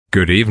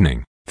Good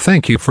evening.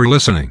 Thank you for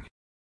listening.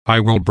 I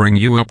will bring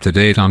you up to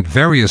date on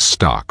various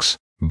stocks,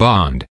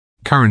 bond,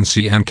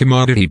 currency and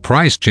commodity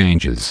price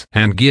changes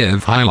and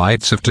give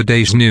highlights of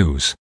today's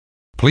news.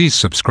 Please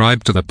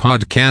subscribe to the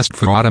podcast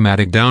for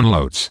automatic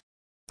downloads.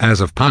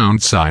 As of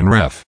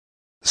 #ref.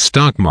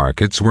 Stock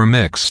markets were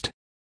mixed.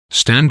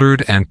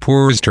 Standard &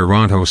 Poor's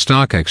Toronto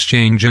Stock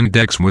Exchange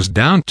Index was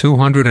down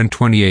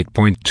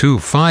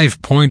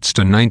 228.25 points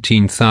to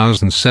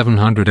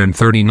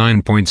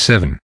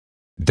 19,739.7.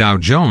 Dow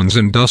Jones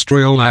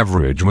Industrial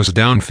Average was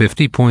down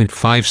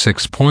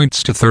 50.56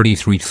 points to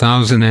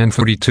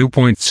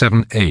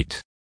 33,032.78.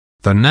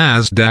 The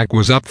Nasdaq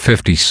was up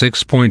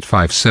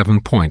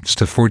 56.57 points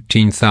to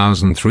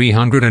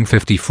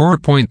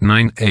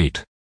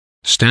 14,354.98.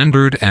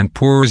 Standard &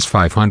 Poor's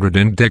 500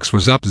 Index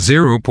was up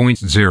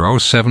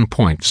 0.07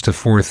 points to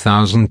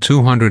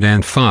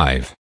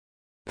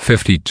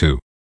 4,205.52.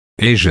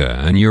 Asia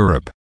and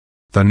Europe.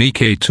 The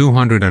Nikkei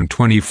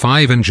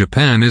 225 in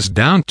Japan is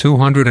down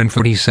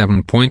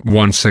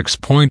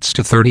 247.16 points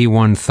to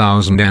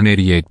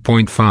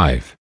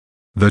 31,088.5.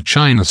 The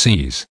China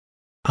CSI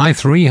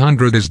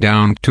 300 is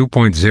down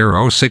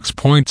 2.06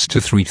 points to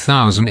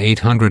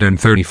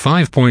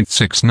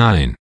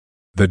 3,835.69.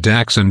 The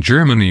DAX in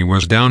Germany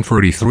was down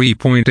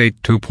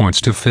 43.82 points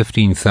to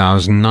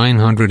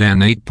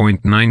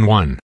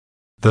 15,908.91.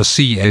 The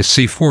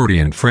CAC 40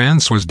 in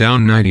France was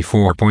down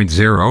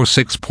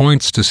 94.06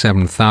 points to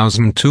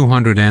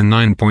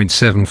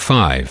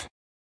 7,209.75.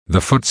 The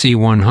FTSE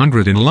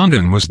 100 in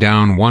London was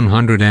down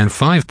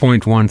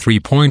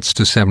 105.13 points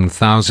to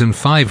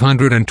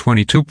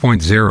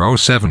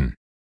 7,522.07.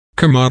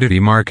 Commodity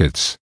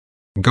markets.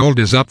 Gold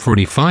is up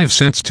 45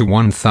 cents to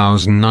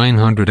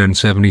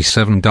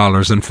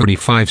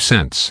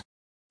 $1,977.35.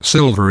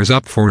 Silver is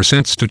up 4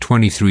 cents to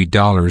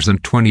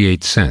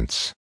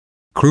 $23.28.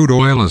 Crude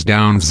oil is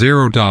down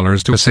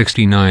 $0 to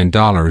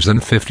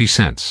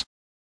 $69.50.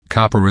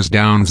 Copper is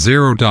down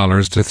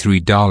 $0 to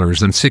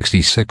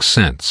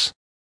 $3.66.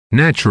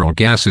 Natural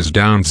gas is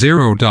down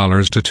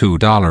 $0 to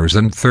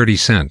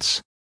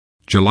 $2.30.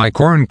 July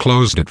corn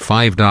closed at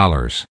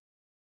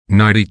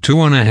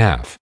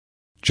 $5.92.5.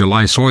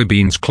 July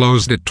soybeans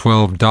closed at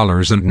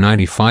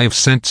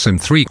 $12.95 and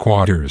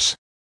 3/4.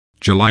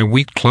 July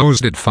wheat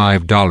closed at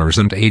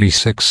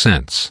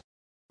 $5.86.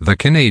 The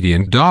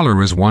Canadian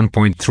dollar is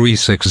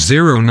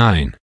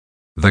 1.3609.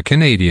 The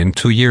Canadian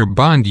 2-year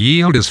bond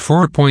yield is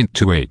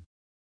 4.28.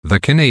 The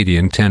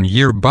Canadian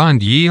 10-year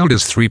bond yield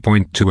is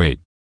 3.28.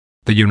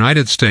 The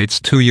United States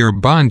 2-year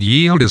bond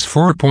yield is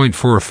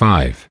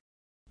 4.45.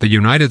 The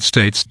United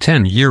States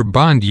 10-year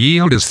bond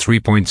yield is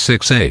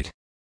 3.68.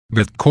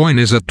 Bitcoin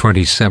is at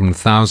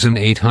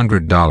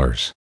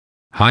 $27,800.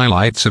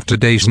 Highlights of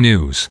today's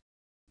news.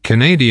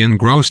 Canadian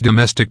gross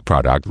domestic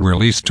product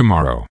released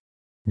tomorrow.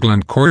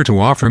 Glencore to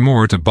offer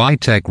more to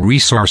Bi-Tech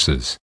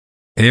Resources.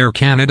 Air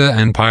Canada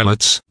and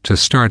pilots to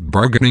start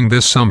bargaining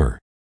this summer.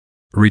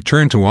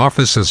 Return to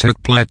office has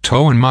hit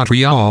plateau in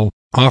Montreal,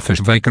 office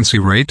vacancy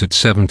rate at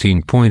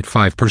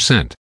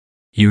 17.5%.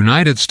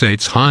 United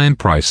States home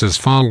prices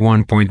fall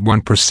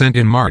 1.1%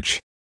 in March.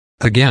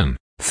 Again,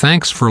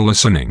 thanks for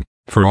listening.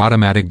 For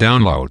automatic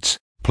downloads,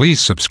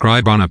 please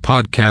subscribe on a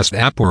podcast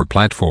app or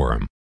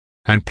platform.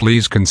 And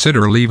please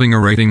consider leaving a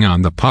rating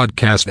on the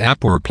podcast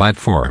app or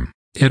platform.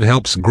 It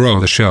helps grow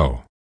the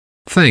show.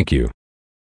 Thank you.